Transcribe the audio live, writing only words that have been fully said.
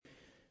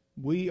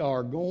We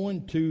are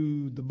going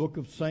to the book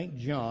of St.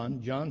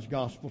 John, John's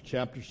Gospel,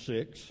 chapter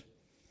 6.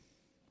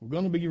 We're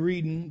going to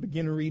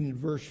begin reading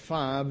verse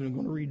 5, and we're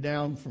going to read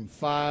down from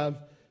 5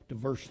 to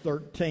verse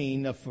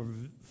 13 for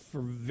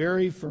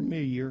very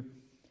familiar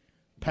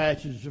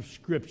passages of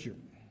Scripture.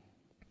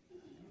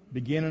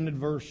 Beginning at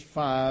verse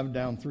 5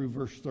 down through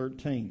verse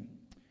 13.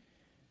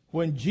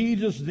 When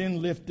Jesus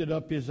then lifted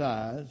up his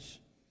eyes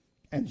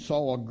and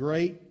saw a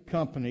great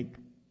company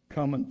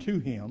coming to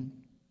him,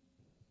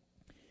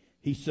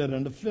 he said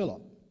unto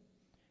Philip,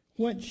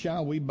 Whence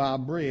shall we buy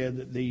bread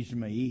that these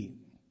may eat?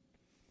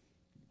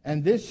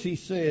 And this he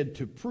said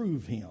to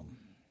prove him,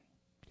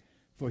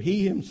 for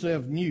he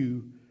himself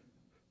knew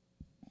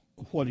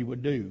what he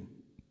would do.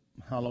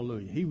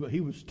 Hallelujah. He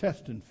was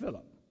testing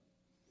Philip.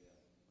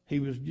 He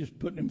was just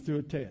putting him through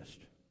a test.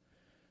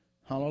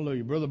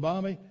 Hallelujah. Brother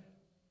Bobby,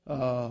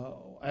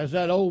 as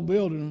that old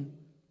building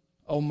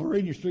on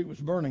Meridian Street was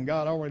burning,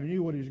 God already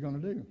knew what he was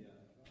going to do.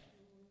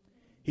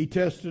 He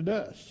tested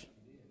us.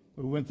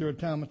 We went through a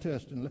time of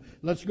testing.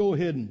 Let's go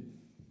ahead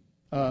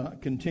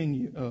and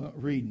continue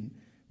reading.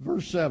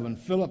 Verse 7,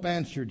 Philip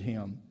answered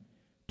him,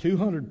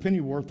 200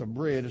 pennyworth of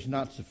bread is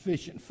not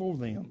sufficient for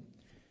them,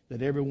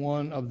 that every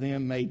one of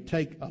them may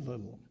take a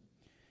little.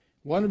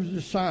 One of his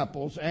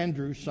disciples,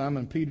 Andrew,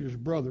 Simon Peter's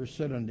brother,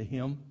 said unto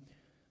him,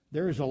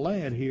 There is a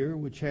lad here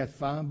which hath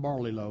 5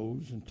 barley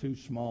loaves and 2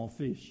 small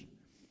fish.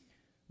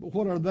 But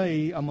what are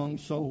they among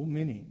so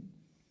many?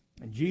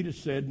 And Jesus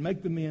said,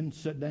 Make the men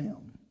sit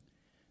down.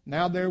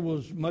 Now there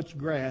was much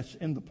grass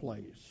in the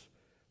place.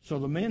 So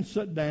the men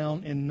sat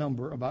down in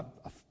number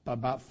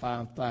about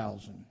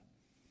 5,000.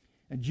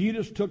 And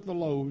Jesus took the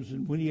loaves,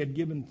 and when he had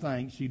given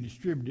thanks, he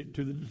distributed it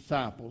to the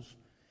disciples,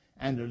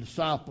 and the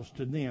disciples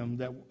to them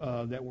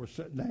that were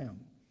set down.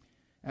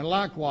 And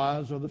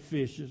likewise of the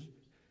fishes,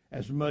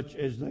 as much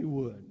as they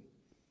would.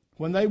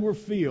 When they were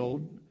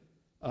filled,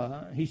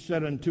 he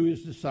said unto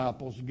his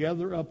disciples,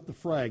 Gather up the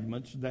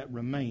fragments that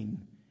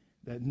remain,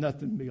 that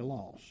nothing be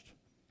lost.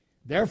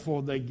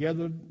 Therefore they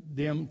gathered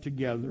them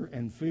together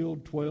and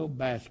filled 12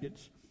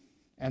 baskets,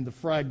 and the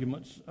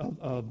fragments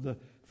of the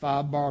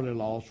 5 barley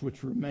loaves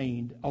which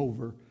remained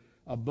over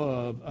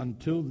above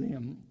until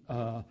them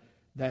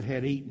that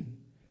had eaten.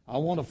 I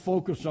want to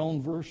focus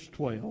on verse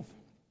 12.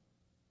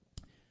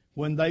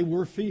 When they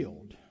were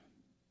filled,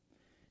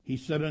 he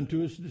said unto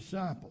his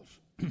disciples,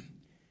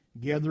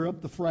 Gather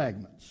up the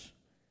fragments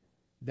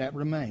that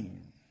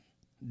remain,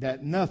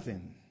 that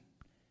nothing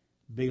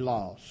be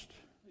lost.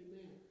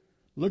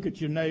 Look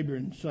at your neighbor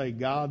and say,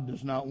 God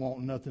does not want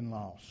nothing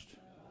lost.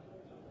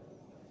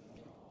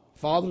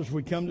 Father, as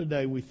we come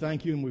today, we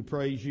thank you and we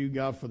praise you,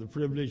 God, for the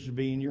privilege to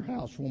be in your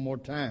house one more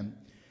time.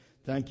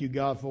 Thank you,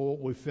 God, for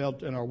what we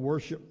felt in our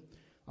worship.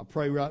 I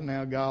pray right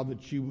now, God,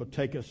 that you will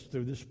take us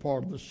through this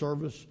part of the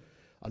service.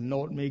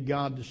 Anoint me,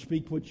 God, to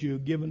speak what you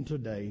have given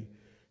today.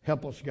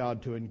 Help us,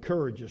 God, to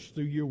encourage us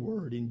through your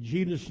word. In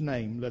Jesus'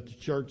 name, let the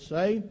church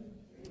say,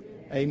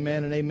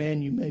 Amen and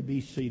amen. You may be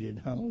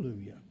seated.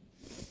 Hallelujah.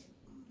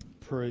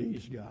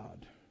 Praise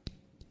God.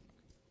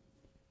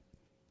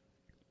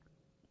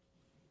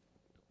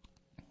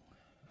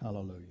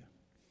 Hallelujah.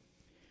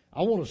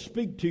 I want to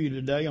speak to you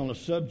today on a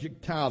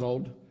subject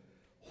titled,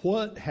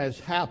 What Has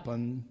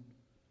Happened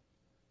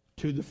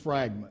to the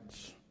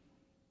Fragments?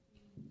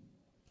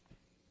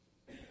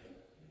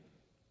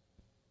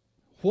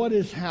 What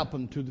has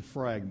happened to the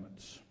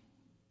fragments?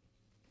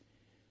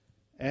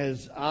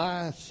 As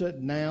I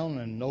sat down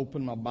and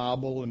opened my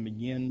Bible and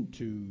began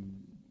to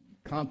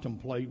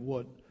contemplate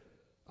what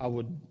I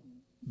would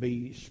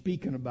be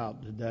speaking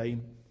about today,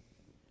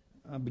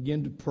 I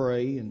began to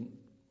pray and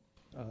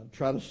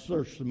try to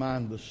search the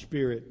mind of the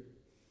Spirit.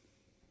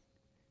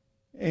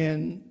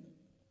 And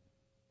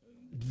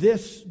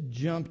this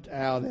jumped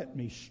out at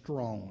me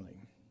strongly.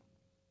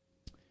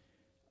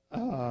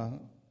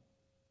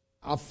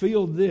 I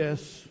feel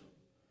this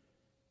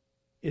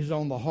is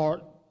on the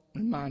heart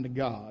and mind of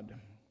God.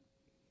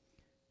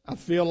 I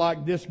feel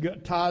like this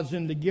ties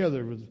in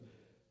together with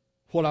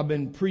what I've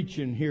been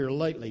preaching here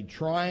lately,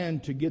 trying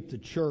to get the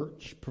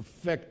church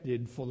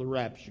perfected for the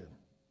rapture.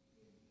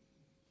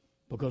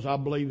 Because I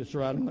believe it's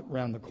right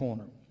around the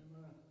corner.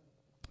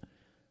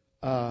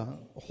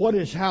 What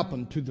has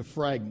happened to the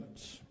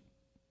fragments?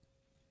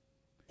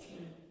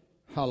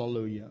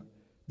 Hallelujah.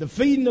 The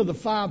feeding of the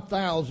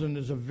 5,000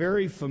 is a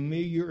very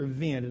familiar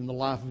event in the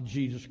life of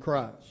Jesus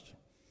Christ.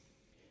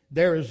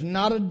 There is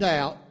no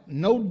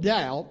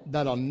doubt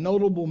that a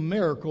notable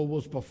miracle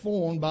was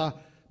performed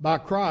by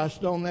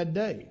Christ on that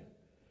day.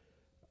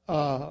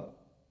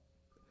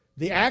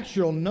 The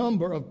actual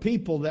number of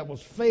people that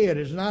was fed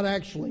is not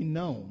actually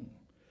known,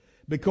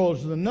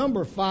 because the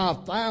number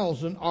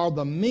 5,000 are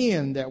the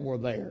men that were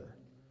there.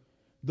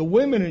 The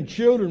women and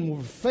children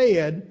were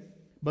fed,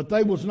 but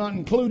they was not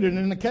included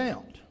in the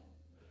count.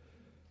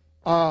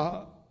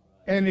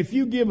 And if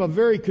you give a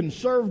very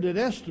conservative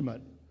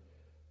estimate,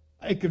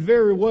 it could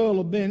very well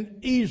have been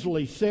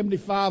easily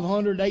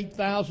 7,500,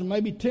 8,000,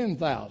 maybe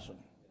 10,000.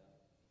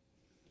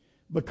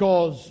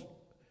 Because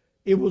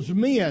it was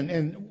men,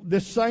 and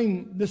this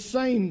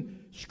same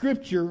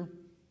scripture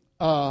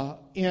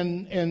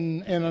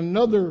in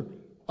another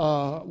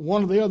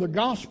one of the other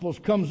gospels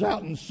comes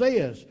out and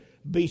says,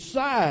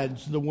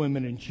 besides the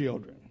women and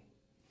children.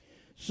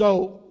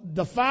 So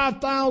the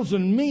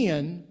 5,000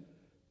 men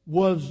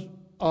was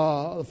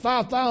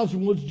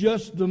 5,000 was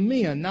just the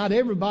men, not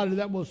everybody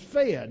that was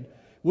fed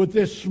with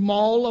this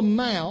small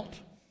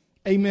amount,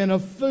 amen,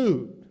 of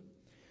food.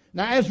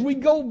 Now, as we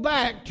go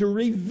back to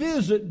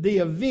revisit the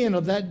event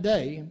of that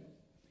day,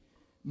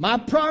 my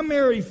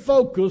primary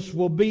focus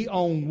will be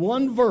on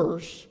one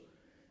verse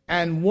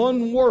and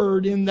one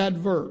word in that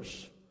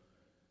verse.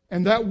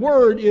 And that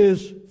word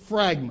is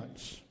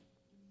fragments.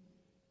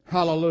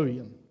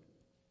 Hallelujah.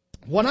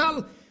 When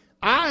I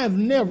have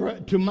never,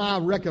 to my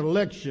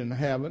recollection,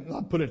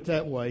 I'll put it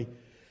that way,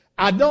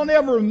 I don't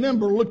ever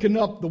remember looking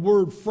up the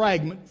word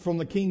fragment from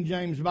the King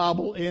James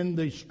Bible in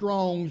the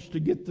Strong's to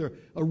get the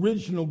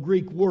original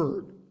Greek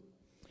word.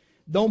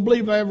 Don't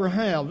believe I ever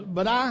have.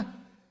 But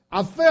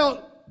I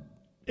felt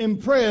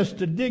impressed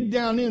to dig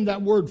down in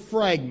that word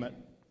fragment.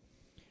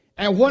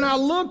 And when I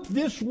looked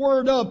this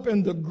word up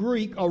in the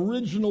Greek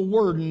original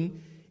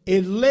wording,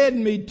 it led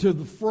me to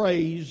the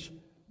phrase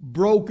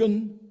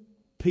broken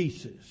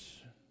pieces.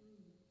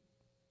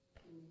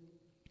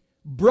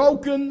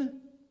 Broken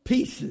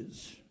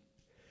pieces.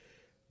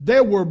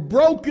 There were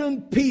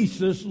broken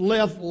pieces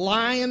left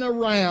lying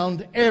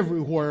around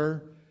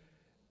everywhere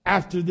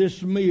after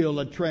this meal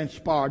had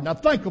transpired. Now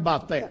think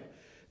about that.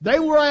 They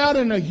were out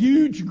in a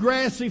huge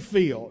grassy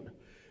field.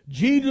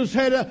 Jesus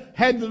had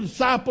the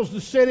disciples to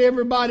set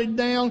everybody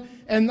down.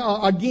 And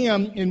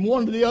again, in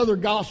one of the other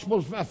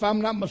Gospels, if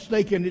I'm not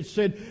mistaken, it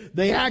said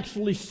they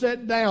actually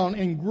sat down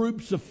in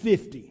groups of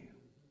 50.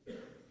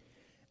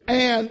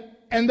 And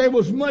there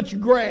was much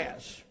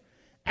grass.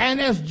 And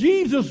as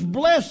Jesus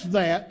blessed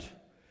that,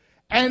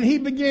 and he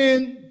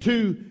began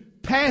to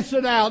pass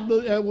it out,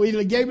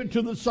 we gave it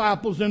to the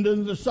disciples, and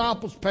then the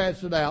disciples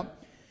passed it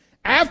out.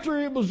 After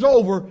it was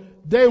over,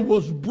 there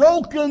was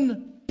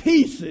broken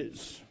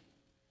pieces,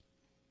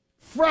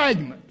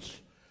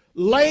 fragments,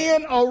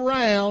 laying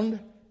around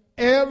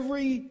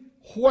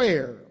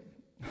everywhere.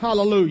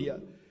 Hallelujah.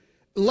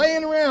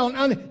 Laying around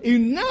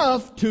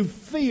enough to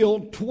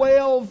fill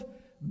 12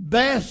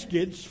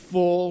 baskets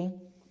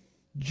full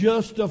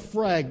just of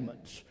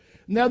fragments.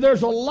 Now,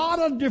 there's a lot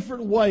of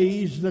different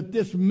ways that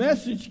this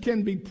message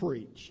can be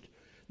preached.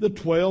 The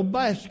 12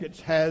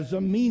 baskets has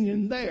a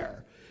meaning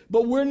there.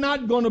 But we're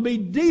not going to be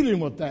dealing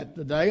with that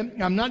today.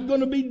 I'm not going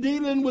to be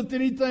dealing with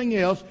anything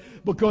else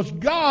because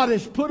God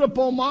has put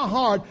upon my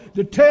heart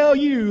to tell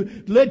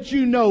you, let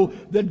you know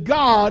that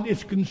God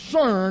is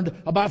concerned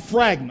about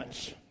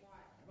fragments.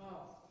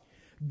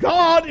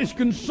 God is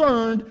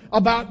concerned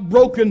about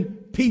broken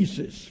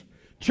pieces.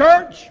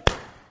 Church,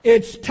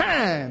 it's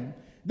time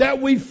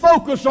that we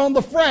focus on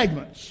the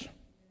fragments.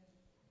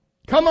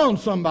 Come on,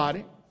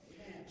 somebody.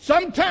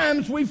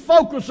 Sometimes we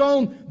focus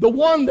on the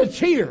one that's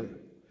here.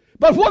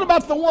 But what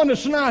about the one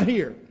that's not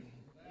here?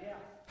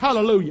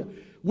 Hallelujah.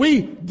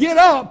 We get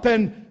up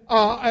and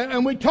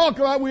we talk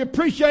about, we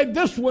appreciate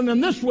this one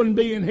and this one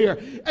being here.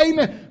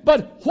 Amen.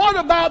 But what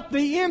about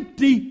the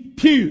empty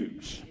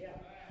pews?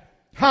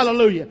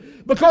 Hallelujah.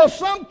 Because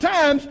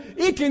sometimes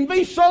it can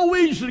be so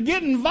easy to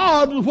get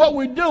involved with what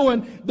we're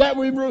doing that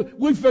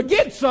we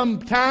forget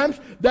sometimes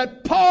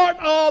that part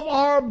of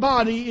our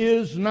body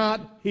is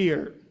not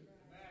here.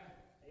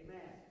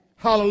 Amen.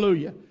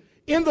 Hallelujah.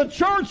 In the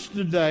church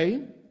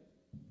today,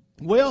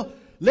 well,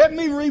 let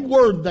me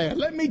reword that.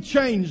 Let me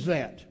change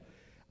that.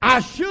 I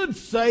should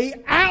say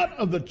out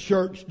of the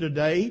church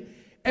today,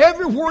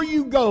 everywhere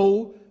you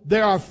go,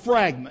 there are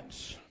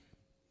fragments,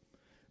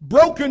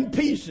 broken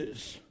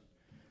pieces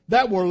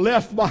that were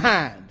left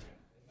behind.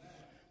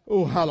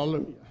 Oh,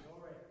 hallelujah.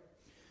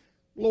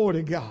 Glory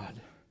to God.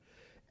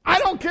 I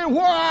don't care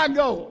where I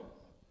go.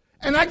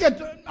 And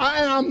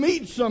I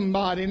meet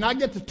somebody and I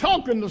get to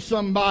talking to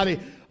somebody.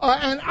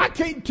 And I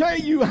can't tell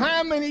you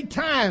how many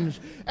times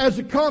as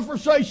the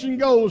conversation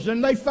goes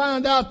and they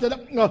find out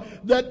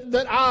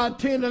that I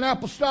attend an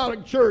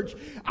apostolic church,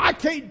 I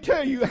can't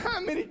tell you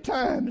how many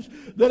times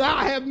that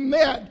I have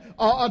met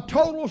a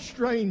total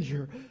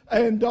stranger.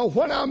 And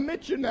when I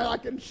mention that, I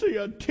can see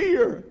a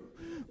tear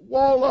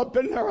wall up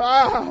in their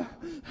eye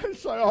and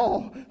say,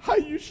 oh, I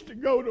used to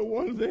go to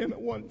one of them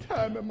at one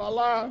time in my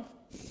life.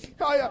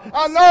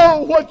 I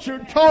know what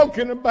you're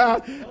talking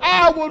about.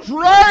 I was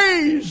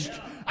raised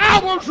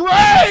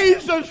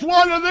as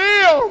one of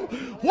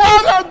them.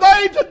 What are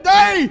they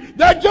today?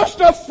 They're just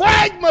a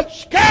fragment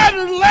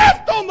scattered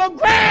left on the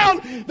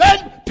ground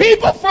that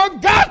people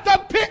forgot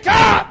to pick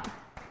up.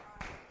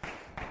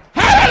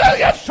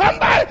 Hallelujah,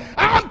 somebody.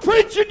 I'm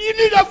preaching. You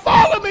need to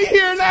follow me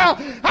here now.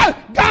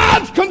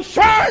 God's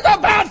concerned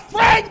about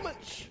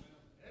fragments.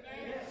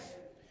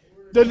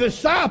 The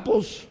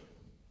disciples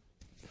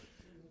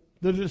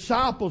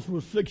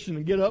were fixing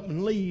to get up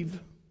and leave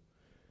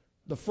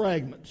the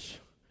fragments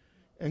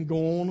and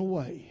go on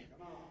away.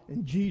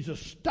 And Jesus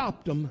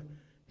stopped them.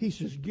 He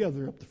says,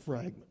 gather up the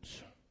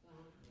fragments.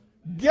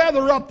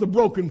 Gather up the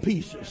broken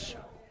pieces.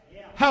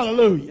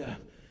 Hallelujah.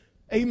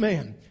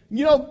 Amen.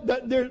 You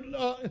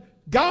know,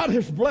 God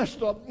has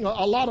blessed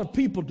a lot of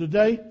people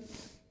today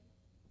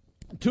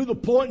to the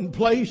point and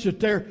place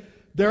that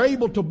they're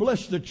able to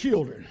bless their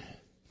children.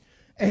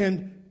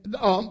 And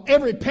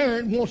every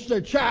parent wants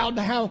their child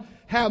to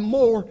have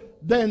more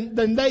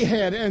than they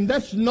had. And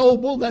that's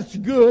noble, that's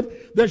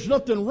good. There's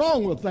nothing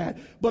wrong with that.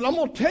 But I'm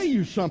going to tell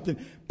you something.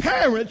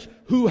 Parents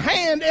who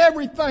hand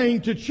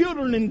everything to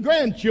children and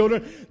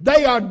grandchildren,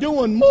 they are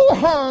doing more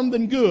harm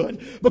than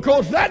good.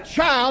 Because that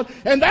child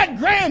and that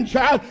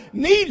grandchild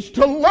needs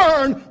to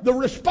learn the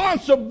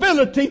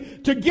responsibility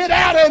to get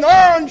out and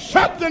earn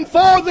something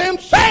for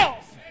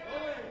themselves.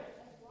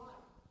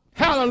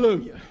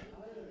 Hallelujah.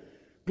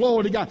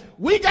 Glory to God.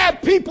 We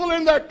got people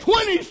in their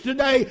 20s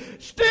today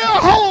still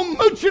home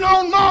mooching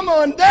on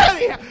mama and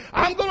daddy.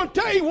 I'm going to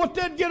tell you what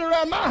they'd get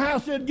around my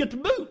house, they'd get the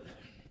boot.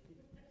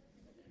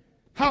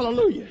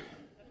 Hallelujah.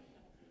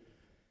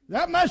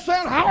 That may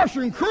sound harsh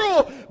and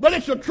cruel, but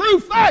it's a true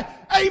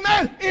fact.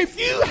 Amen. If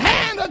you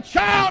hand a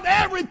child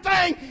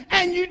everything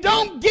and you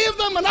don't give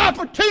them an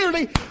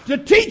opportunity to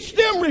teach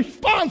them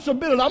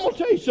responsibility, I'm going to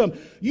tell you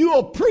something. You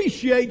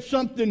appreciate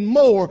something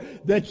more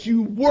that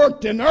you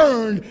worked and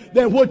earned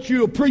than what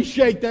you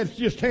appreciate that's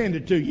just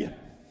handed to you.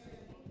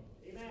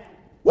 Amen.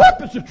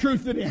 What is the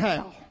truth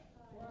anyhow?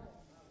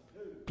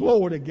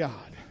 Glory to God.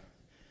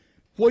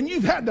 When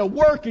you've had to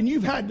work and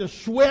you've had to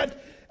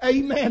sweat,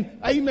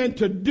 amen,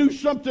 to do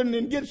something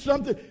and get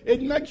something,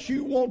 it makes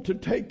you want to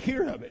take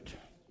care of it.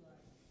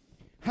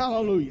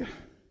 Hallelujah.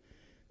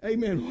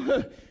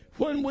 Amen.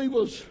 When we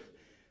was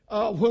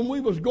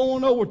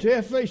going over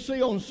to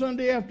FAC on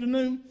Sunday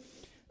afternoon,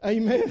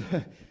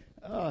 amen,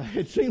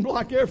 it seemed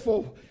like there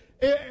for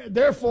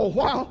a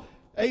while,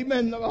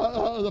 amen,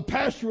 the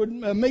pastor would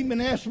meet me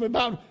and ask me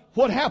about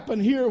what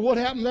happened here, what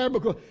happened there,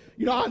 because,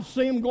 I'd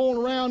see them going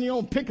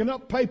around, picking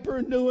up paper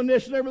and doing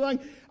this and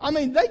everything. I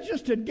mean, they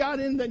just had got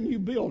in that new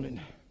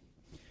building.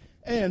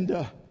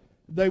 And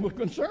they were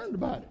concerned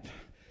about it.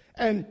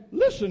 And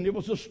listen, it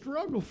was a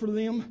struggle for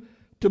them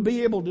to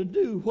be able to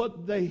do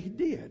what they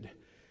did.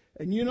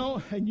 And you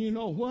know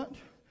what?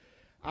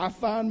 I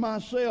find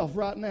myself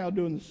right now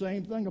doing the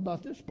same thing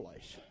about this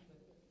place.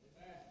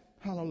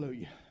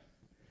 Hallelujah.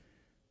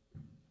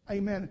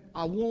 Amen.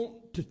 I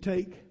want to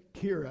take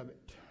care of it.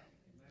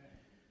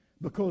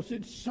 Because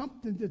it's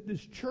something that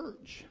this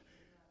church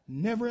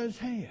never has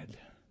had.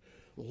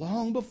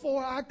 Long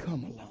before I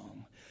come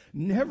along.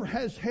 Never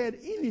has had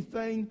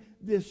anything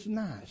this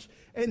nice.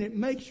 And it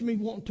makes me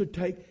want to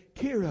take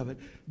care of it.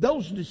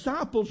 Those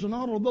disciples and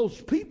all of those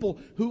people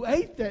who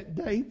ate that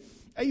day,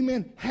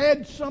 amen,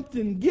 had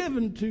something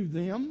given to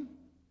them.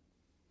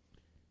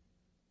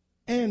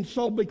 And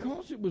so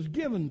because it was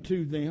given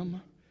to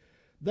them,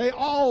 they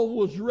all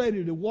was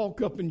ready to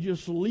walk up and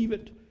just leave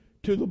it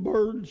to the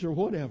birds or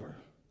whatever.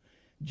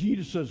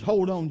 Jesus says,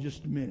 hold on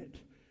just a minute.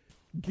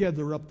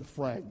 Gather up the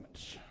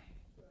fragments.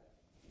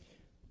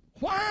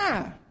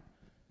 Why?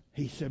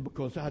 He said,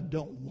 because I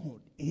don't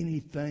want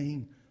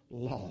anything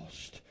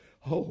lost.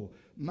 Oh,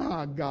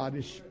 my God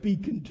is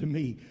speaking to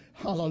me.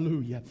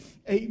 Hallelujah.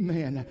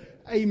 Amen.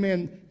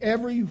 Amen.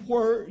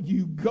 Everywhere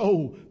you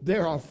go,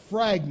 there are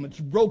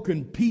fragments,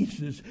 broken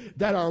pieces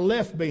that are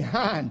left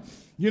behind.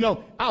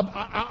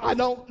 I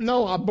don't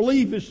know. I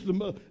believe it's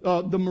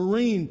the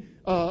Marine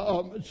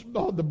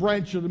the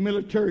branch of the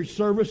military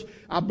service.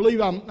 I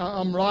believe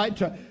I'm right.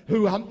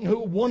 Who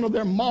one of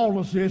their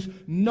mottos is,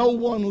 no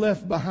one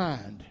left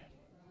behind.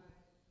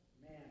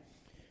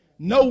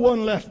 No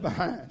one left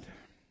behind.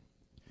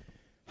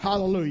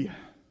 Hallelujah.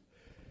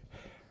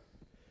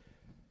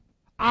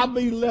 I'll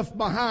be left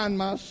behind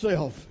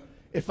myself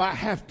if I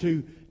have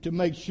to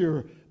make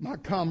sure my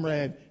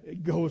comrade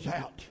goes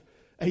out.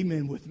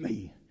 Amen with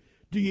me.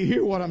 Do you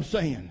hear what I'm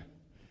saying?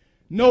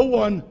 No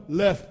one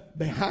left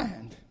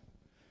behind.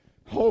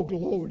 Oh,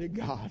 glory to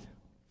God.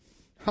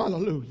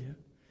 Hallelujah.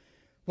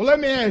 Well,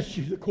 let me ask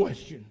you the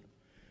question.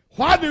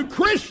 Why do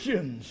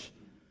Christians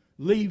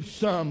leave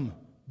some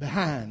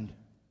behind?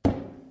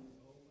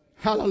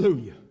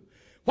 Hallelujah.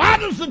 Why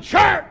does the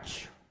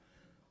church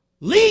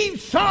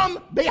leave some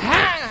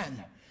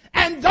behind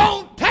and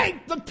don't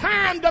take the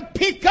time to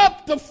pick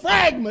up the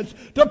fragments,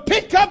 to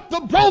pick up the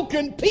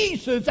broken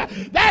pieces that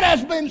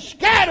has been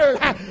scattered?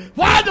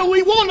 Why do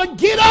we want to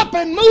get up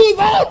and move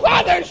on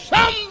while there's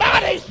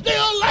somebody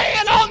still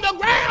laying on the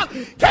ground?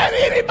 Can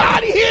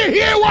anybody here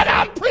hear what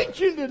I'm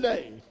preaching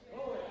today?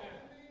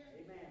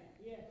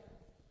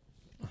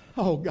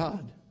 Oh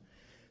God,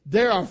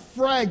 there are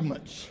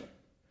fragments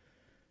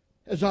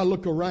as I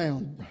look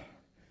around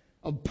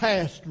of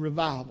past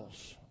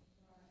revivals.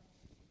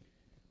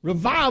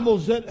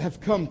 Revivals that have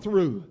come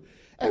through.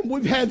 And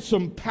we've had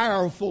some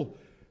powerful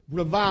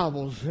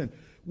revivals. And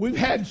we've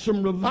had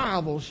some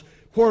revivals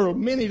where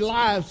many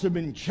lives have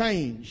been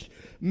changed.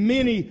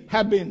 Many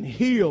have been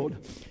healed.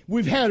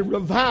 We've had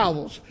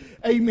revivals,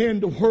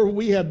 amen, to where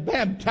we have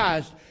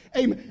baptized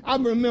Amen. I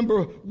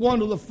remember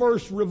one of the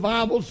first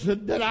revivals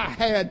that I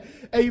had,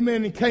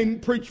 amen, and came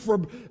and preached for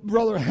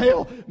Brother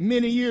Hale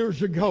many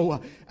years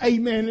ago.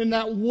 Amen. In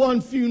that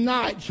one few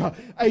nights,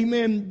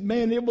 amen,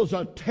 man, it was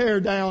a tear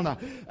down,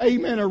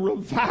 amen, a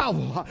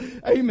revival.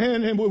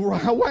 Amen. And we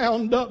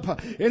wound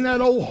up in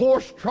that old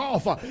horse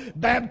trough,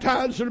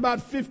 baptizing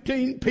about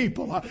 15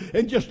 people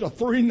in just a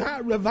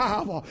 3-night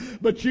revival.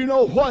 But you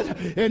know what?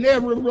 In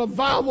every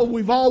revival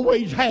we've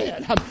always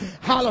had,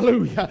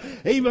 hallelujah,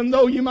 even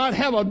though you might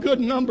have a good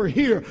number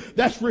here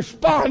that's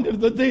responded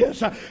to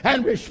this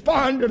and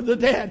responded to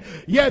that,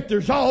 yet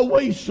there's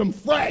always some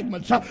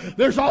fragments.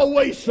 There's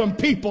always some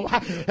people,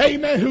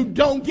 amen, who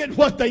don't get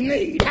what they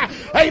need.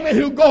 Amen,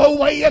 who go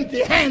away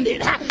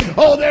empty-handed.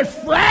 Oh, there's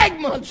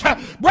fragments,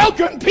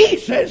 broken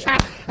pieces,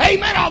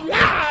 amen, of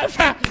lives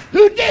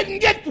who didn't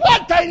get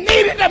what they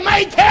needed to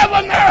make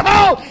heaven their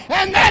home,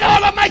 and that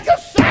ought to make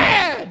us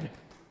sad.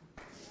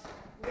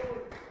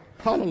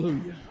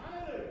 Hallelujah.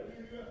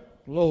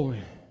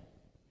 Glory.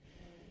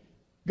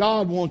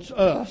 God wants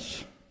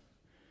us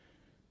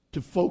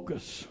to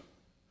focus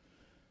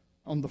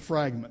on the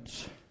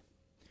fragments.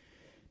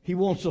 He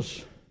wants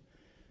us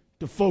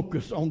to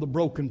focus on the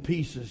broken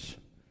pieces,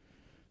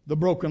 the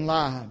broken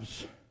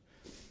lives,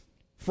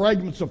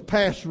 fragments of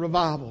past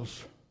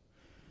revivals.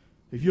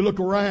 If you look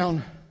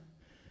around,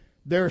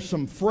 there are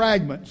some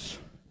fragments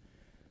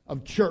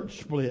of church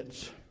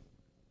splits.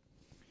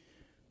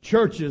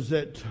 Churches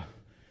that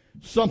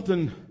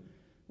something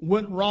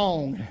went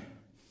wrong.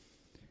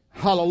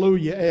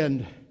 Hallelujah.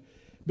 And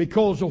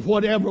because of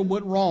whatever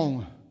went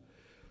wrong,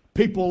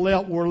 people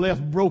were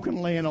left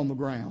broken laying on the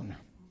ground.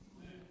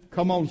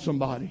 Come on,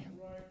 somebody.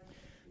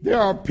 There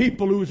are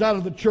people who's out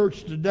of the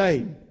church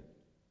today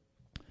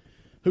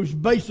who's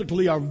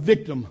basically are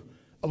victim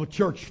of a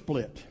church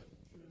split.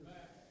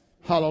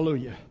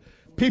 Hallelujah.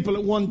 People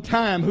at one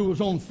time who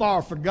was on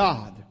fire for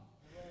God,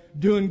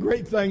 doing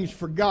great things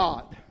for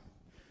God.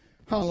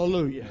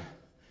 Hallelujah.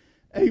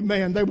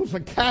 Amen. There was a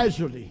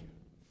casualty,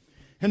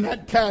 and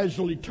that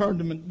casualty turned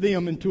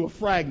them into a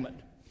fragment,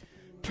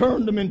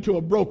 turned them into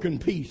a broken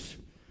piece.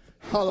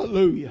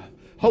 Hallelujah.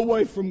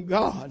 Away from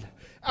God,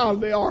 out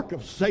of the ark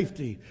of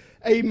safety.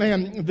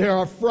 Amen. There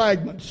are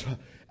fragments,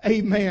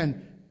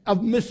 amen,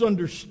 of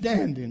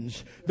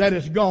misunderstandings that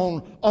has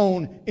gone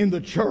on in the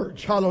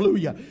church.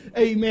 Hallelujah.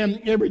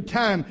 Amen. Every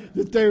time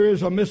that there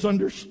is a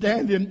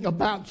misunderstanding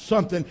about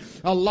something,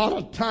 a lot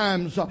of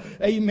times,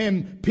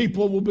 amen,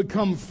 people will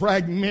become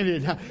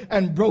fragmented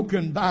and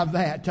broken by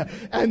that.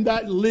 And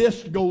that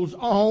list goes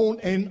on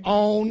and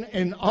on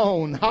and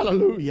on.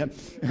 Hallelujah.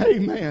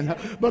 Amen.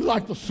 But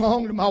like the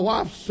song that my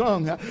wife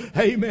sung,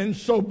 amen,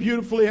 so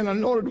beautifully and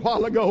anointed a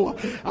while ago,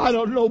 I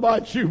don't know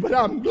about you, but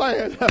I'm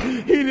glad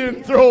he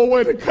didn't throw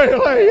away the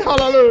KLA.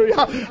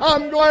 Hallelujah.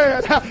 I'm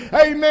glad.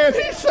 Amen.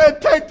 He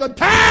said, take the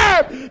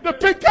time to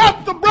pick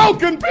up the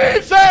broken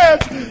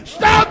pieces.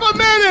 Stop a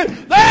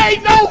minute. They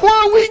know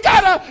where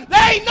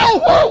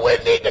we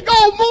need to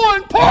go. More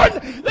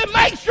important than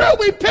make sure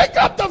we pick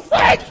up the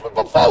fragments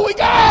before we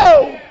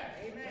go.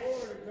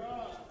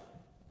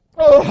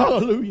 Oh,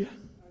 hallelujah.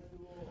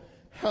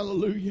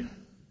 Hallelujah.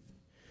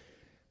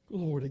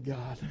 Glory to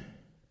God.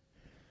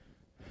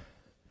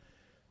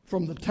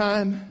 From the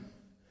time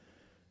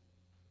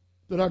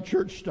that our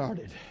church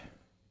started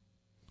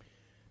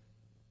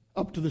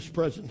up to this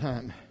present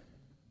time.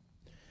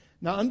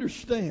 Now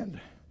understand,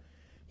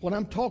 when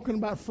I'm talking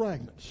about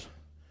fragments,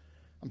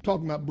 I'm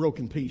talking about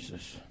broken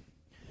pieces.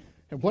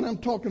 And when I'm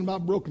talking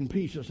about broken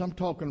pieces, I'm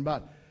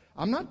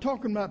not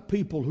talking about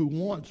people who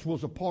once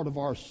was a part of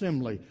our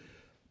assembly,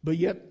 but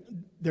yet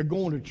they're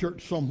going to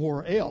church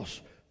somewhere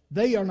else.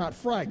 They are not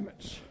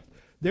fragments.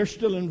 They're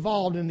still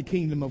involved in the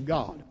kingdom of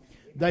God.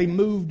 They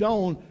moved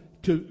on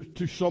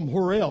to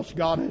somewhere else.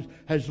 God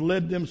has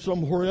led them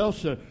somewhere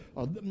else.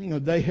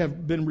 They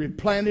have been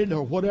replanted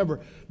or whatever.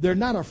 They're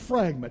not a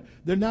fragment.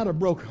 They're not a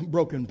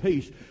broken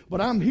piece.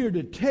 But I'm here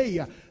to tell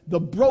you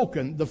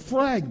the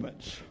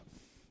fragments,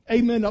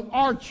 amen, of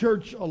our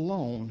church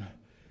alone,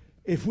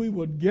 if we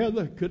would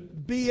gather,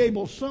 could be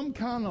able some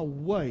kind of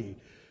way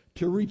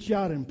to reach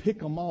out and pick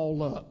them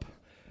all up.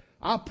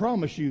 I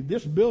promise you,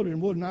 this building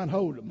would not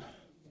hold them.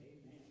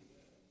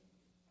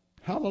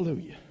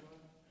 Hallelujah.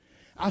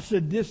 I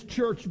said this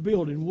church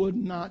building would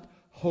not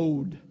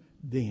hold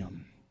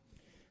them.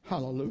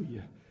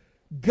 Hallelujah.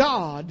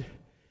 God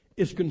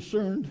is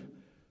concerned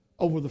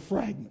over the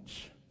fragments.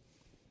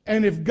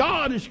 And if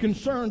God is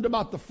concerned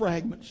about the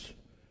fragments,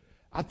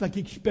 I think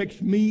He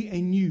expects me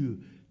and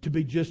you to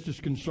be just as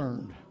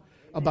concerned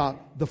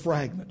about the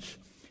fragments.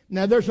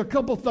 Now, there's a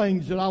couple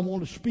things that I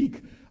want to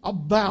speak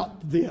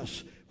about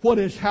this. What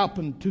has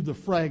happened to the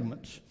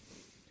fragments?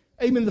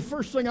 Amen. The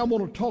first thing I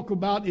want to talk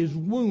about is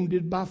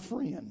wounded by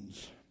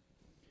friends.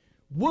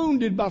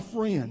 Wounded by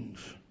friends.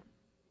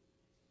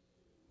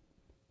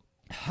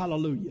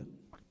 Hallelujah.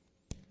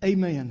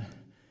 Amen.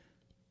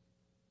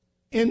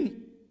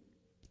 In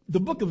the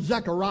book of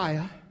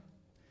Zechariah,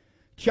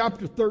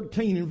 chapter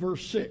 13 and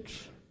verse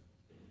 6,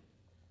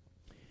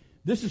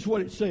 this is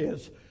what it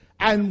says.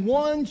 And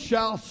one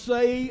shall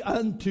say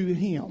unto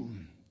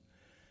him,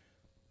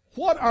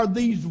 What are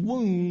these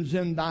wounds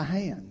in thy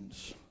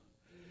hands?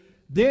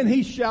 Then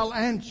he shall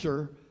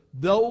answer,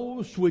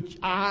 Those which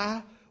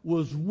I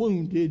was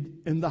wounded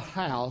in the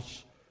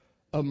house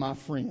of my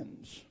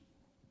friends.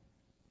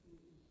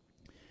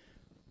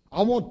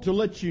 I want to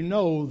let you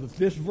know that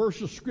this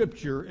verse of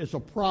Scripture is a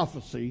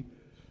prophecy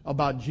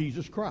about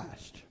Jesus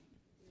Christ.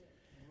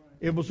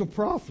 It was a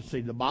prophecy.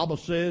 The Bible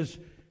says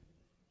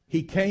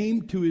he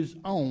came to his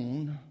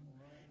own,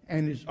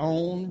 and his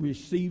own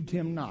received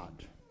him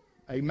not.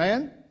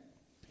 Amen?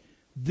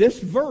 This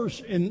verse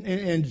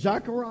in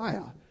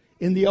Zechariah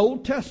in the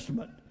Old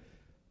Testament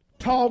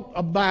talked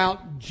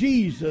about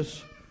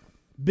Jesus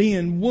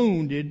being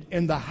wounded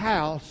in the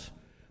house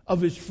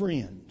of his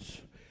friends.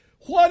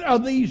 What are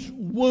these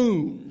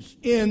wounds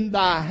in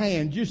thy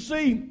hands? You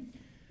see,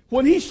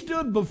 when he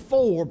stood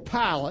before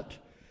Pilate,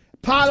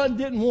 Pilate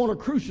didn't want to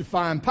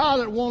crucify him.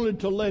 Pilate wanted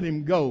to let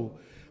him go.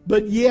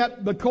 But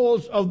yet,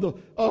 because of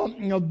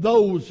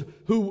those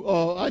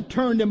who had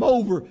turned him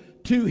over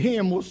to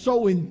him was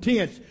so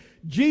intense,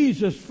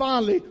 Jesus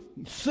finally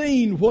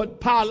seen what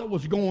Pilate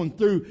was going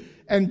through.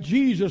 And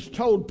Jesus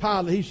told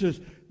Pilate, he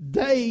says,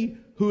 they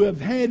who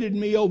have handed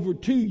me over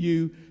to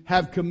you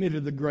have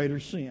committed the greater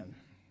sin.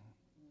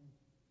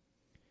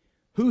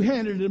 Who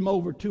handed him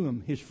over to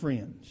him? His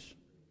friends.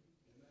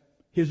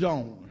 His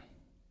own.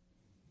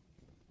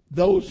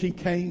 Those he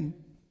came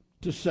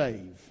to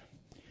save.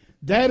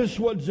 That is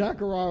what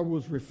Zechariah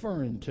was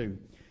referring to.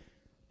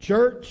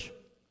 Church,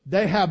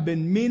 there have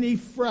been many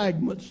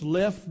fragments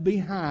left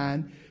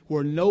behind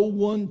where no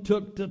one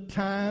took the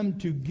time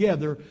to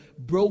gather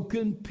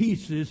broken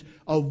pieces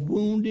of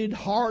wounded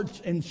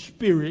hearts and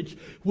spirits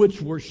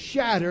which were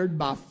shattered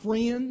by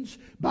friends,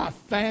 by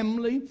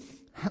family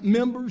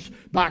members,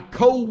 by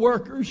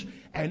co-workers,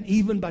 and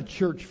even by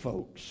church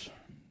folks.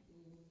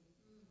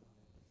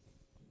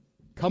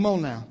 Come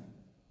on now.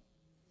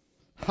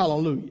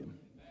 Hallelujah.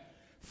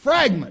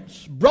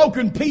 Fragments,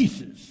 broken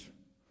pieces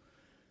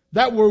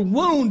that were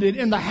wounded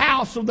in the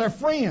house of their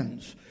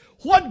friends.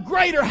 What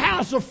greater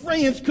house of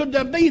friends could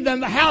there be than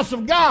the house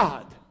of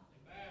God?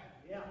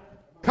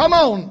 Come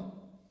on.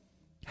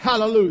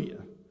 Hallelujah.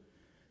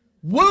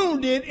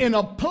 Wounded in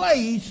a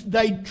place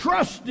they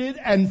trusted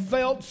and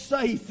felt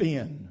safe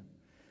in.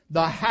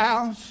 The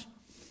house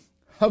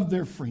of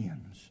their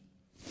friends.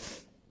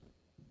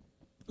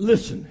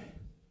 Listen.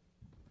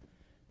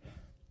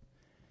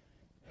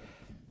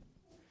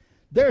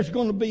 There's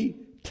going to be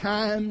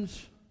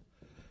times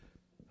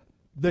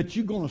that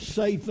you're going to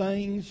say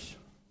things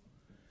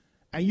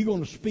and you're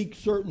going to speak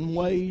certain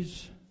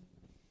ways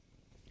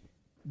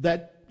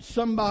that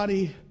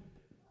somebody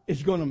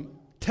is going to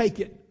take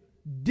it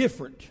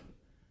different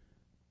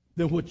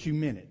than what you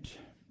meant it.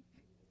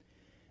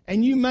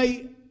 And you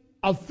may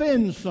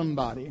offend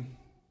somebody,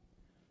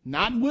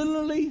 not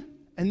willingly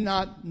and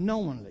not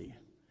knowingly.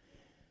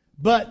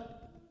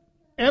 But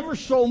ever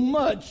so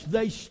much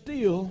they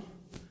still,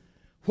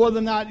 whether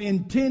or not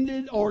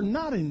intended or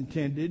not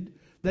intended,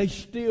 they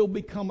still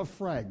become a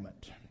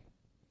fragment.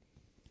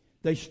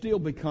 They still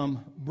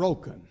become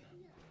broken.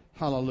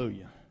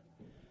 Hallelujah.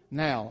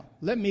 Now,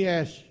 let me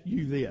ask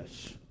you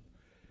this.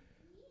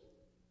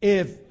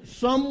 If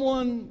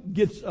someone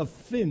gets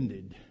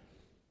offended,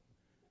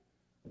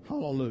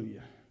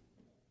 hallelujah,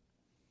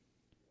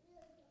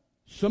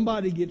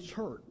 somebody gets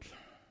hurt,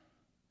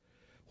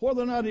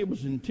 whether or not it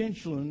was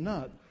intentional or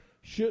not,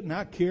 shouldn't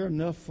I care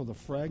enough for the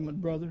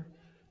fragment, brother,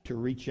 to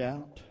reach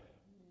out?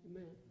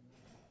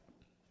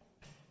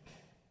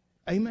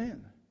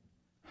 Amen.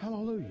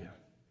 Hallelujah.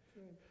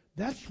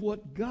 That's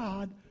what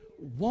God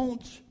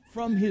wants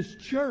from His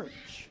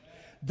church.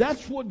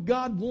 That's what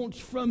God wants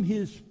from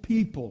His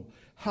people.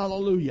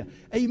 Hallelujah.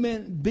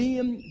 Amen.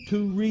 Being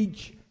to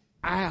reach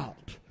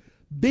out.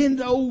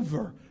 Bend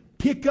over.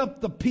 Pick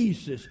up the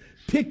pieces.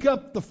 Pick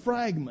up the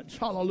fragments.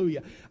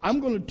 Hallelujah. I'm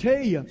going to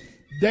tell you,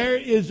 there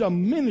is a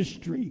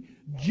ministry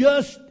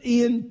just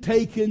in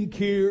taking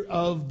care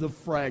of the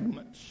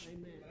fragments.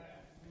 Amen.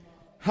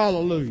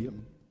 Hallelujah.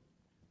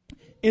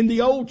 In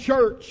the old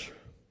church,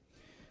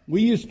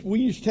 we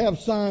used to have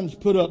signs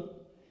put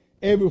up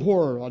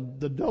everywhere.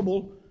 The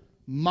double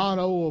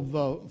motto of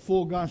the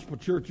Full Gospel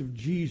Church of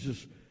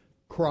Jesus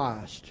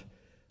Christ.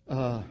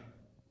 That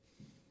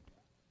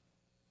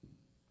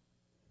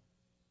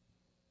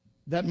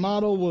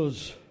motto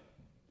was,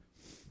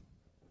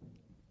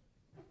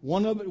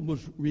 one of it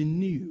was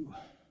renew.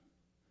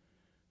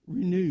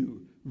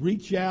 Renew.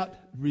 Reach out,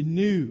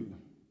 renew.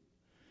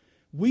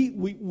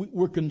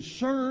 We're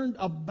concerned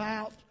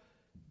about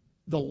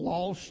the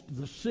lost,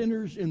 the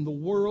sinners in the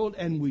world,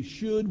 and we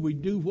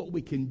do what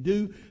we can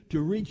do to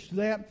reach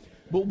that.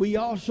 but we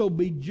also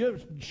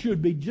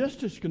should be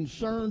just as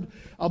concerned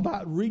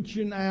about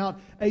reaching out,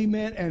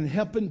 amen, and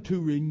helping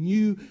to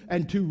renew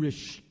and to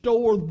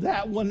restore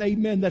that one,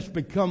 amen, that's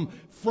become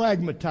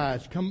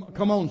fragmentized.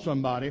 Come on,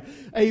 somebody.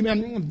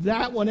 Amen.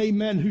 That one,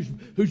 amen,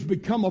 who's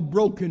become a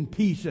broken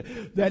piece.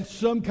 That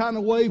some kind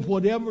of way,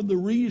 whatever the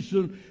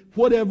reason,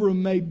 whatever it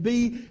may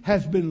be,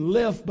 has been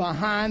left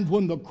behind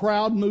when the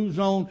crowd moves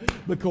on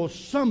because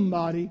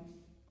somebody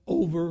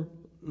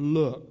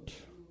overlooked.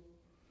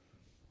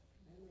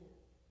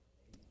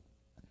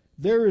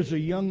 There is a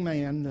young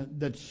man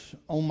that's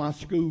on my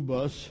school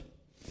bus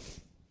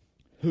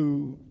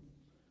who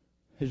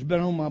has been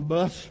on my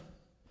bus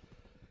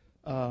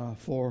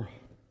for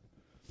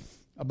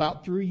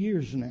about 3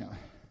 years now.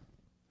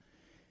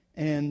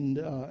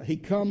 And he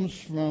comes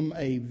from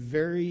a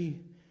very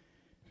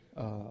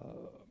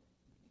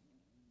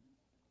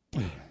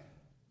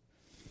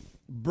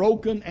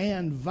broken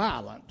and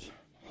violent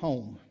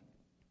home.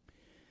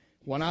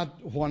 When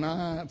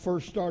I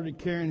first started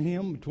carrying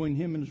him, between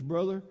him and his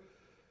brother,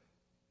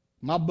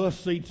 my bus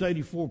seats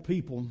 84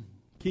 people,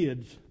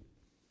 kids,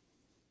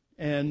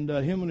 and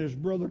him and his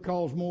brother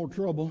caused more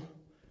trouble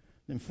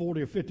than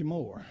 40 or 50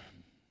 more.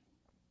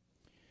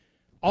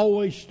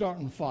 Always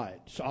starting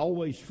fights,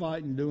 always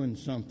fighting, doing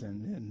something,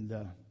 and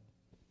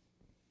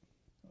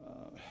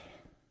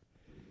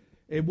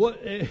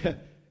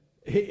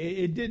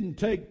it didn't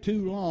take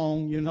too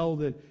long, you know,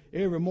 that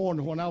every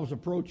morning when I was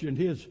approaching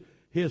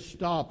his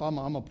stop,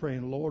 I'm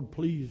praying, Lord,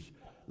 please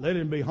let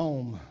him be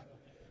home.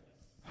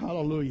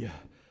 Hallelujah.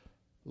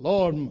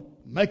 Lord,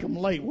 make him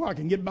late where I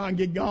can get by and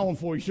get gone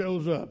before he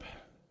shows up.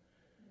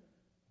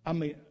 I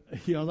mean,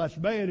 you know, that's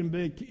bad in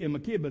my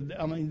kid, but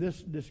I mean,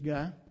 this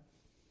guy.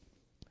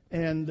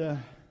 And I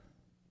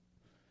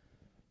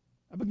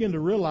begin to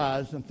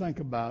realize and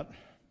think about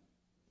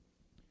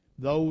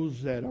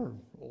those that are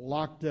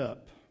locked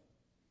up,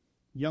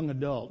 young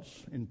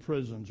adults in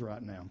prisons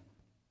right now.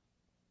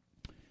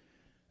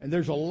 And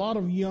there's a lot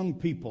of young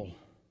people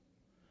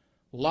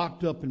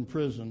locked up in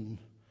prison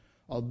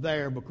are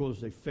there because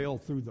they fell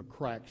through the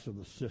cracks of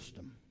the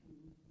system.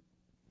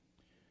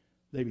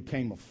 They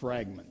became a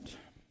fragment.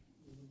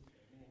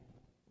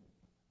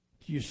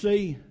 You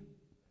see,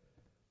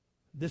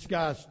 this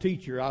guy's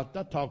teacher, I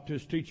talked to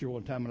his teacher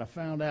one time, and I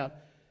found out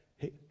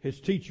his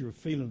teacher was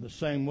feeling the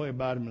same way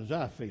about him as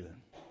I feeling.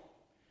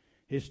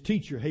 His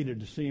teacher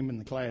hated to see him in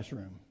the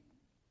classroom.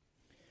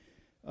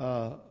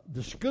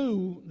 The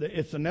school,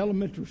 it's an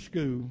elementary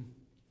school.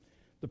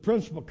 The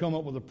principal come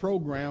up with a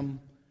program,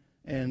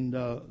 and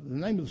the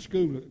name of the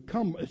school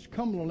is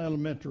Cumberland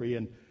Elementary,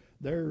 and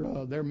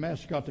their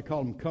mascot, they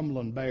call them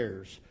Cumberland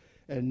Bears.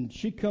 And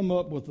she come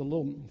up with a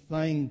little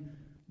thing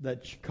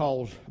that she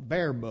calls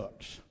Bear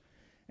Bucks.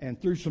 And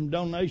through some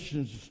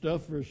donations and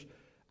stuff, there's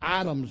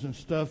items and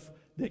stuff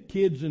that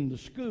kids in the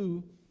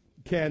school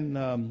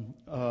can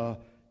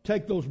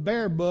take those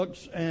Bear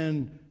Bucks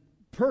and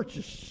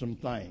purchase some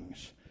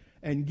things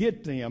and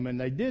get them. And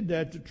they did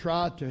that to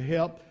try to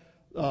help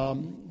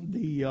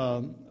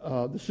the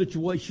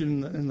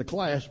situation in the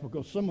class,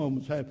 because some of them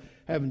was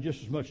having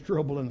just as much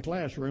trouble in the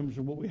classrooms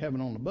as what we're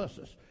having on the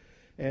buses.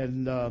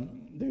 And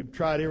they've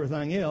tried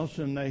everything else,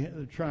 and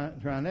they're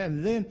trying that.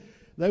 And then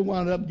they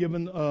wound up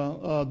giving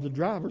the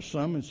driver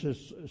some and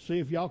says, see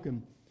if y'all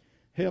can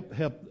help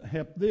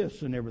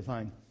this and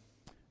everything.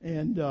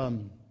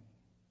 And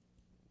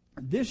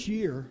this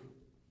year,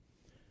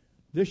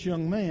 this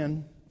young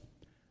man,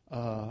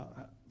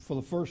 for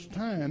the first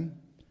time,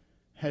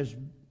 has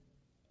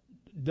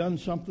done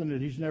something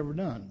that he's never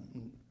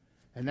done.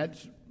 And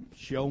that's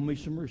show me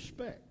some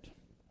respect,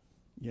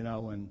 you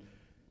know, and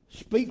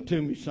speak to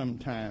me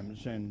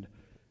sometimes. And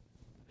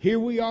here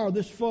we are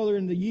this further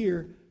in the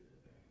year.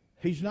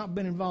 He's not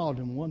been involved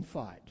in one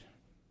fight.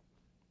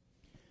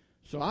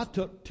 So I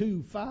took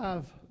 2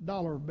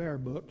 $5 Bear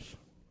Books,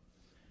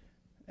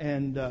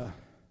 and I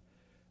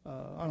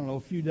don't know,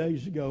 a few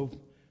days ago,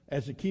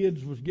 as the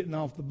kids was getting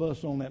off the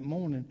bus on that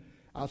morning,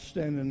 I was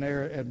standing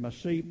there at my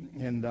seat,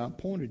 and I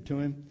pointed to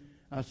him.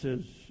 I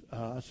said,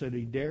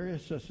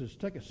 Darius, I says,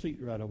 take a seat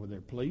right over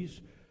there,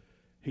 please.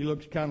 He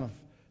looks kind of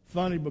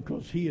funny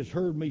because he has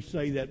heard me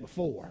say that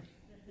before.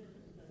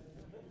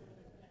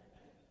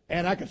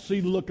 And I could see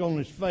the look on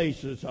his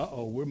face as,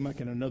 we're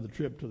making another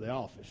trip to the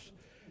office.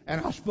 And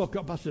I spoke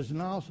up. I says,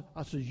 no,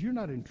 I says, you're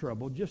not in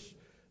trouble. Just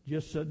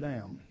sit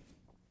down.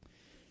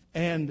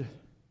 And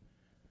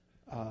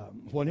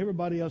when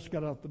everybody else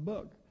got off the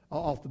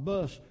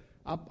bus,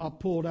 I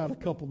pulled out a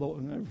couple of those,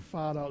 and they were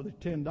 $5,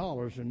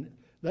 $10, and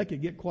they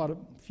could get quite a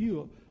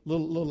few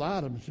little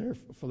items there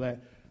for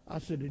that. I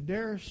said to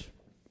Darius,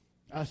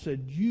 I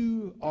said,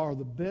 you are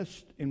the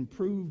best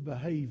improved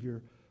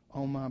behavior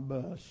on my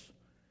bus.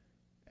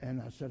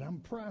 And I said,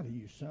 I'm proud of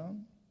you,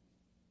 son.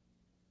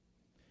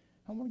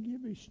 I want to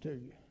give these to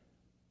you.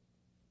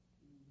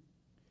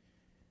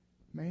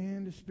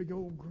 Man, this big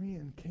old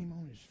grin came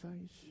on his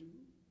face.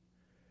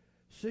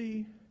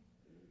 See,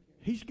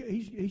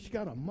 he's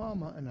got a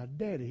mama and a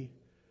daddy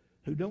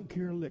who don't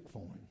care a lick for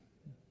him.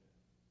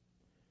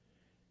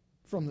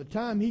 From the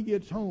time he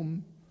gets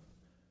home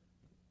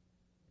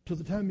till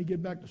the time you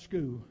get back to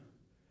school,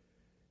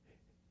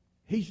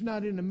 he's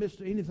not in the midst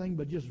of anything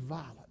but just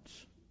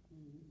violence.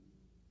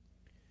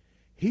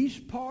 He's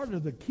part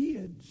of the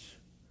kids.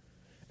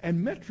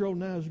 And Metro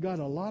now has got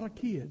a lot of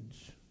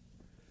kids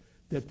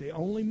that the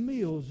only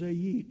meals they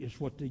eat is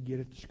what they get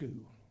at the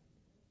school.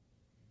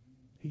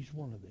 He's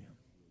one of them.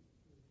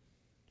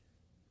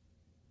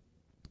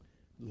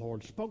 The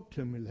Lord spoke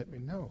to me, let me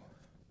know.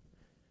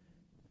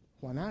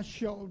 When I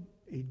showed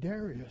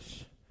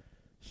Darius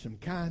some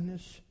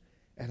kindness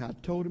and I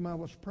told him I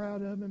was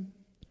proud of him,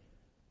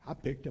 I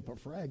picked up a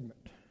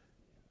fragment.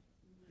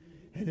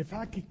 And if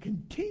I could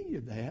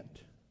continue that,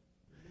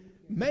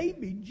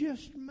 maybe,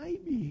 just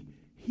maybe,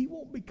 he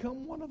won't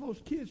become one of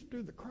those kids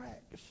through the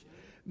cracks.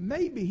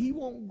 Maybe he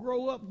won't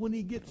grow up when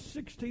he gets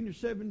 16 or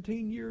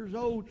 17 years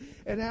old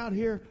and out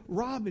here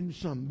robbing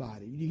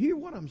somebody. You hear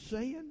what I'm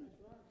saying?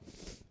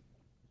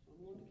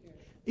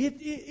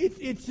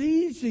 It's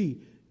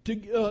easy to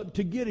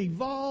get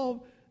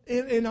involved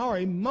in our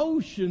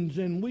emotions,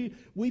 and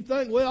we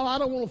think, well, I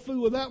don't want to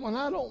fool with that one.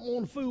 I don't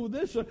want to fool with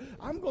this.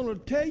 I'm going to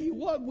tell you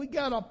what, we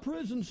got a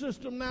prison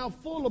system now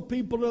full of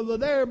people that are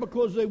there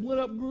because they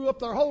grew up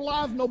their whole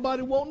life,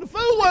 nobody wanting to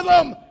fool with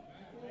them.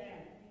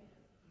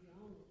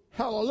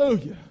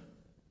 Hallelujah.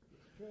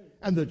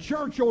 And the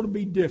church ought to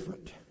be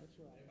different.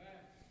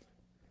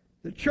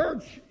 The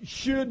church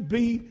should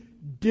be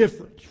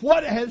different.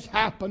 What has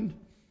happened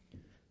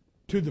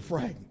to the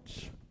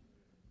fragments,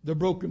 the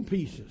broken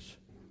pieces?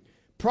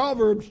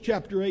 Proverbs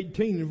chapter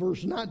 18 and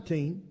verse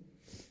 19.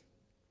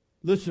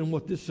 Listen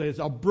what this says.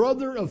 A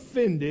brother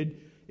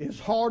offended is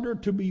harder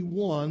to be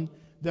won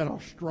than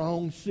a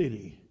strong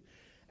city,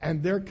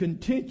 and their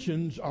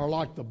contentions are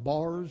like the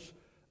bars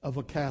of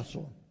a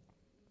castle.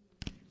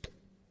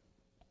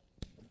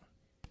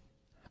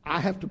 I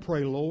have to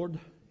pray, Lord,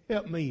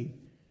 help me.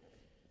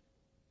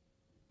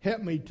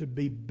 Help me to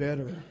be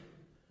better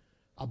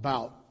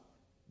about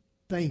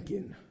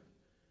thinking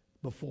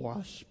before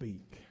I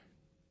speak.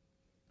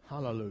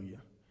 Hallelujah.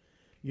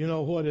 You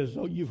know what is,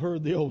 you've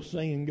heard the old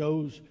saying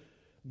goes,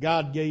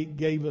 God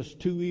gave us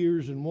 2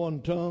 ears and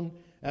 1 tongue.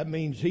 That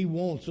means he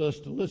wants us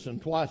to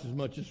listen twice as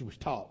much as we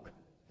talk.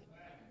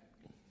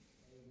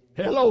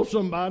 Hello,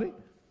 somebody.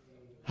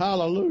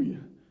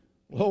 Hallelujah.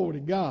 Glory to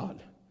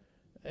God.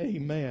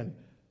 Amen.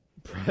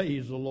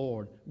 Praise the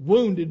Lord.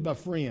 Wounded by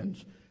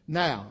friends.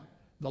 Now,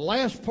 the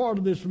last part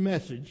of this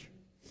message,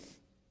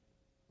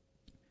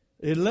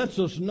 it lets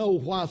us know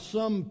why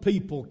some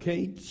people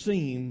can't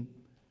seem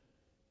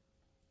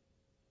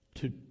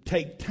to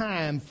take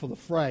time for the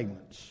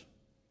fragments.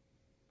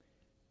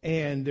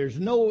 And there's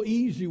no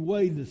easy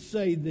way to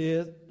say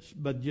this,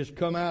 but just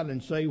come out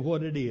and say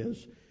what it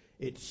is.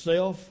 It's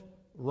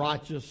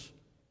self-righteous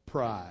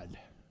pride.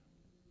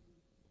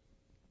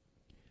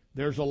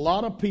 There's a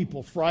lot of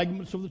people,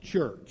 fragments of the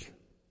church,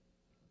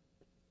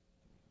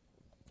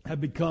 have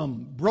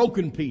become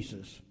broken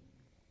pieces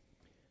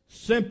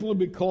simply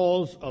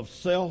because of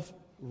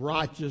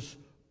self-righteous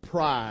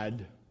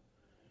pride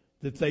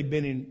that they've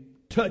been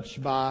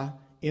touched by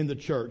in the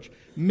church.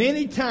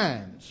 Many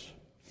times,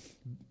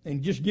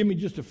 and just give me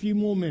just a few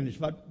more minutes,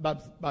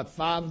 about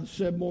 5 to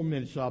 7 more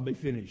minutes, I'll be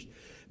finished.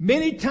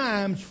 Many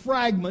times,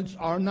 fragments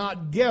are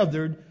not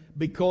gathered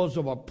because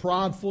of a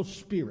prideful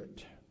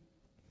spirit.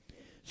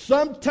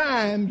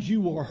 Sometimes you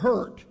were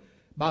hurt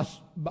by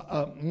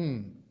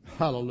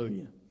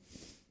hallelujah.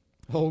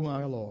 Oh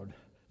my Lord.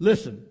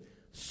 Listen,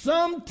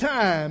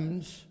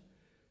 sometimes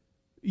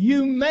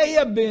you may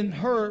have been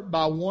hurt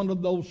by one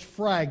of those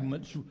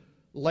fragments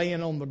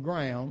laying on the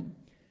ground,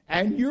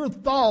 and your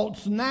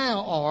thoughts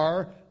now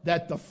are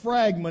that the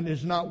fragment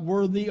is not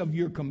worthy of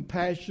your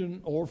compassion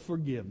or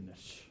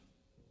forgiveness.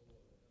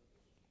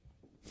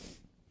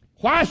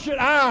 Why should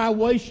I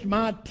waste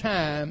my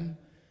time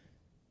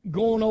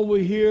going over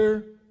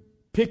here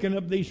picking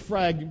up these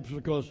fragments?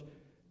 Because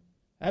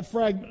that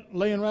fragment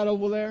laying right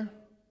over there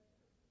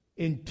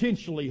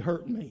intentionally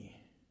hurt me.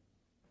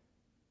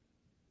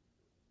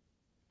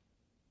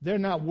 They're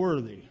not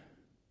worthy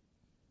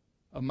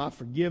of my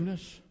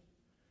forgiveness.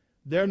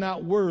 They're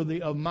not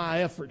worthy of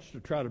my efforts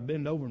to try to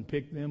bend over and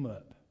pick them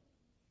up.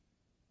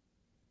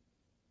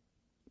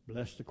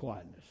 Bless the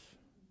quietness.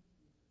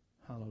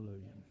 Hallelujah.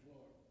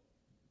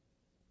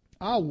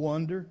 I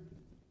wonder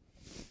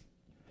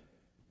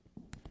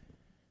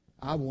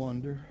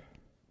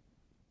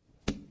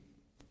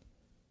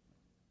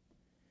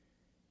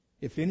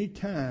if any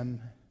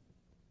time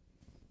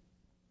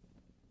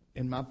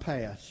in my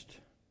past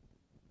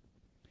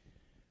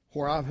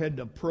where I've had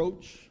to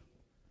approach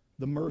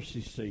the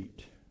mercy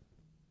seat,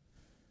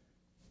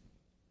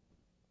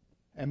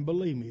 and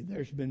believe me,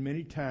 there's been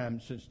many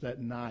times since that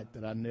night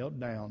that I knelt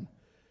down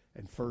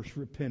and first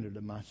repented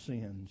of my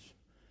sins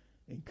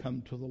and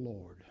come to the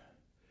Lord.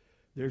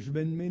 There's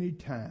been many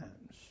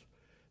times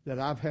that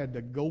I've had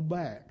to go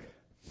back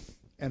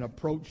and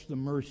approach the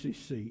mercy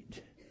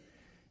seat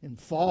and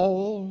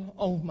fall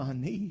on my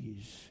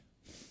knees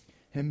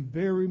and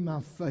bury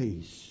my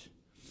face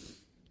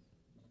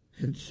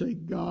and say,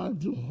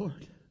 God,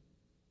 Lord,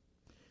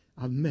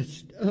 I've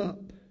messed up.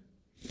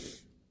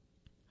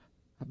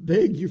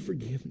 beg your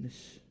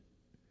forgiveness.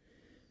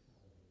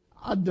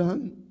 I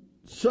done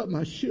something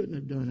I shouldn't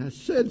have done. I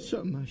said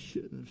something I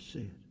shouldn't have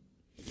said.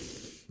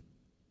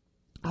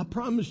 I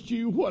promised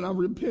you when I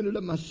repented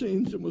of my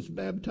sins and was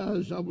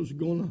baptized, I was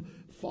going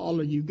to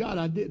follow you. God,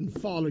 I didn't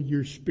follow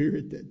your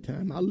spirit that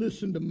time. I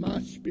listened to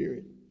my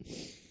spirit.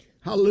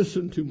 I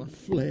listened to my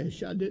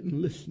flesh. I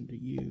didn't listen to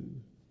you.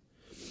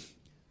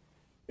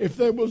 If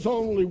there was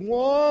only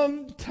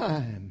one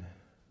time,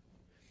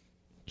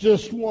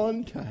 just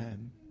one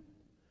time,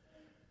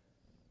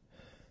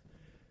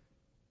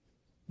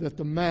 that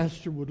the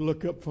Master would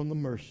look up from the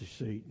mercy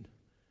seat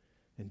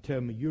and tell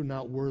me, you're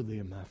not worthy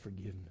of my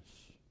forgiveness.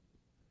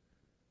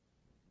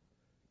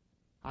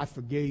 I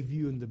forgave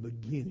you in the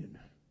beginning.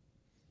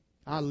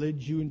 I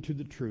led you into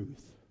the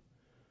truth.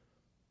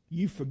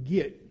 You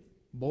forget,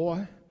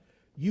 boy,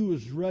 you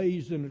was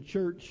raised in a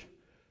church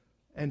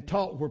and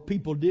taught where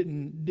people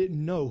didn't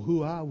know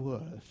who I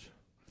was.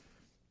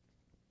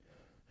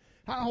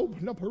 I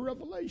opened up a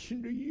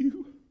revelation to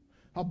you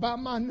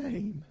about my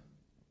name.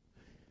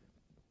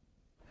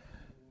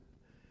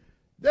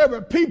 There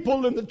were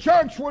people in the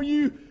church where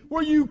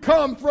you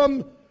come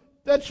from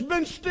that's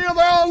been still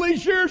there all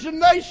these years, and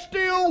they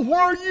still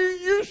where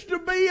you used to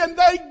be, and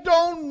they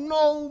don't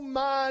know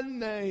my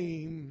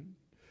name.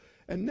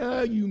 And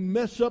now you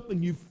mess up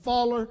and you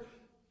follow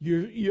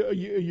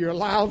your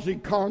lousy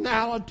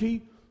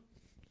carnality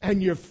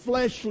and your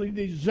fleshly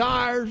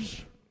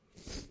desires.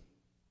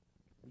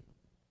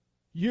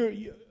 You're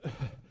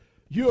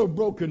a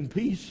broken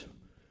piece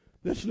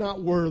that's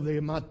not worthy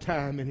of my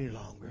time any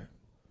longer.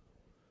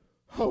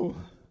 Oh,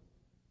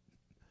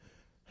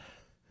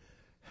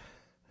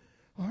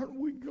 aren't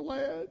we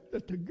glad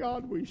that the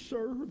God we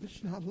serve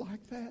is not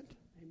like that?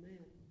 Amen.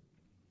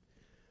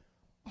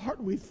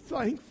 Aren't we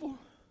thankful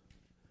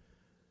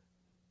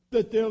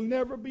that there'll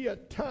never be a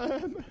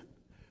time,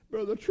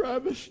 Brother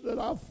Travis, that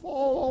I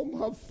fall on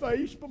my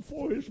face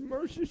before His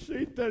mercy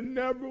seat? There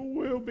never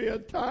will be a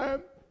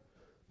time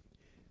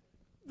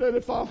that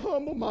if I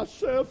humble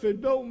myself,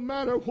 it don't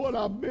matter what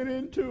I've been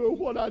into or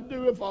what I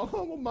do. If I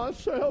humble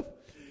myself,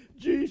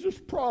 Jesus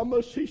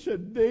promised, He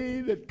said,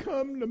 they that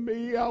come to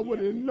me, I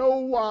would in no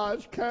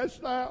wise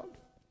cast out.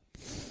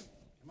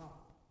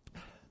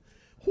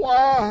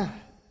 Why?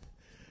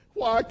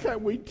 Why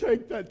can't we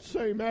take that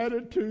same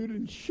attitude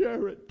and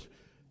share it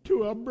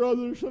to our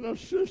brothers and our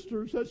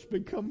sisters that's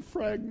become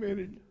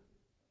fragmented?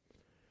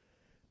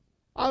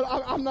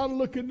 I'm not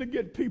looking to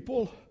get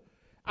people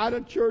out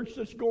of church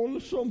that's going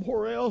to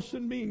somewhere else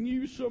and being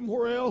used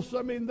somewhere else.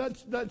 I mean,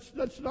 that's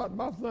not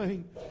my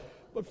thing.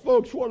 But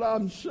folks, what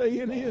I'm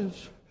saying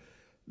is,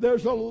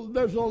 there's a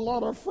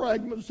lot of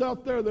fragments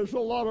out there. There's a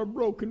lot of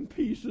broken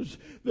pieces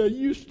that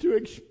used to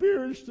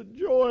experience the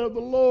joy of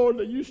the Lord.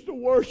 They used to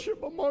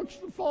worship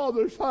amongst the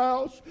Father's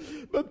house.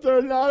 But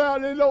they're not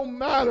out. It don't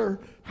matter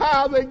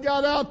how they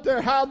got out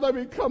there, how they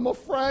become a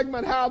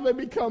fragment, how they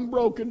become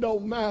broken.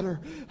 Don't matter.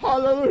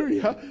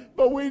 Hallelujah.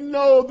 But we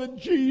know that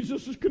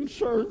Jesus is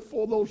concerned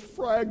for those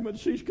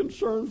fragments. He's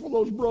concerned for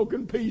those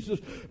broken pieces.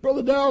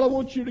 Brother Darrell, I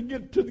want you to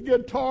get to the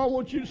guitar. I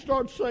want you to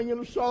start singing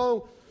a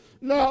song.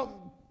 Now,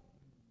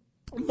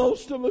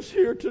 most of us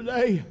here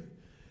today,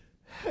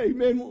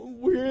 amen,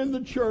 we're in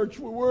the church,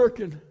 we're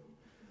working.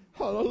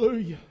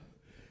 Hallelujah.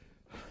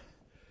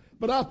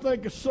 But I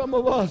think some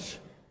of us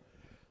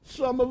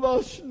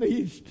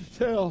needs to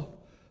tell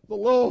the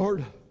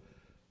Lord,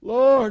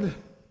 Lord,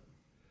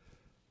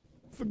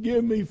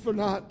 forgive me for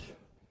not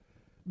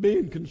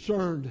being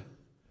concerned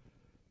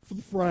for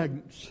the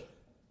fragments.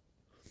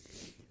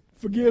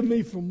 Forgive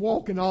me from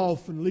walking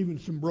off and leaving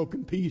some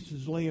broken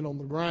pieces laying on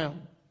the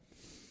ground.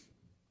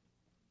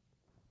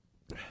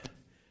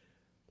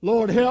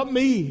 Lord, help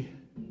me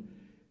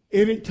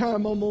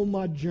anytime I'm on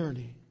my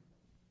journey,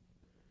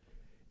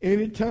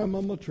 anytime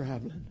I'm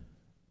traveling,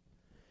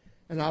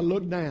 and I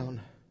look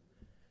down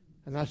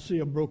and I see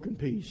a broken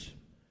piece.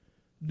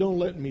 Don't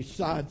let me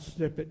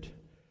sidestep it,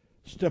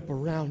 step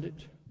around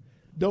it.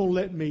 Don't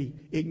let me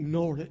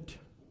ignore it.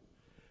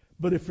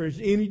 But if there's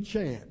any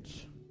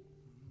chance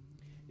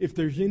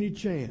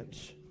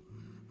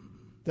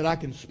that I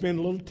can spend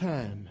a little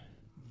time,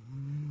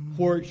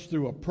 where it's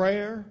through a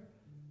prayer,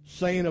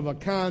 saying of a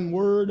kind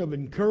word of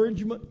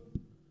encouragement,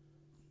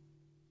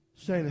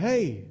 saying,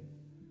 hey,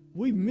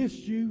 we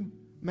missed you,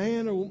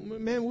 man, or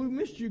man, we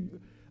missed you,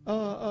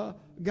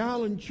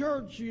 Garland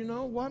Church, you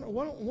know,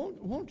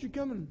 won't you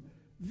come and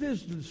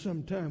visit us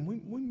sometime?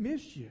 We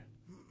miss you.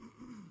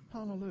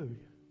 Hallelujah.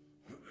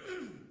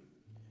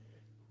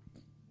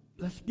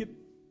 Let's get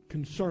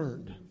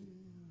concerned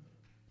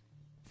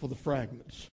for the fragments.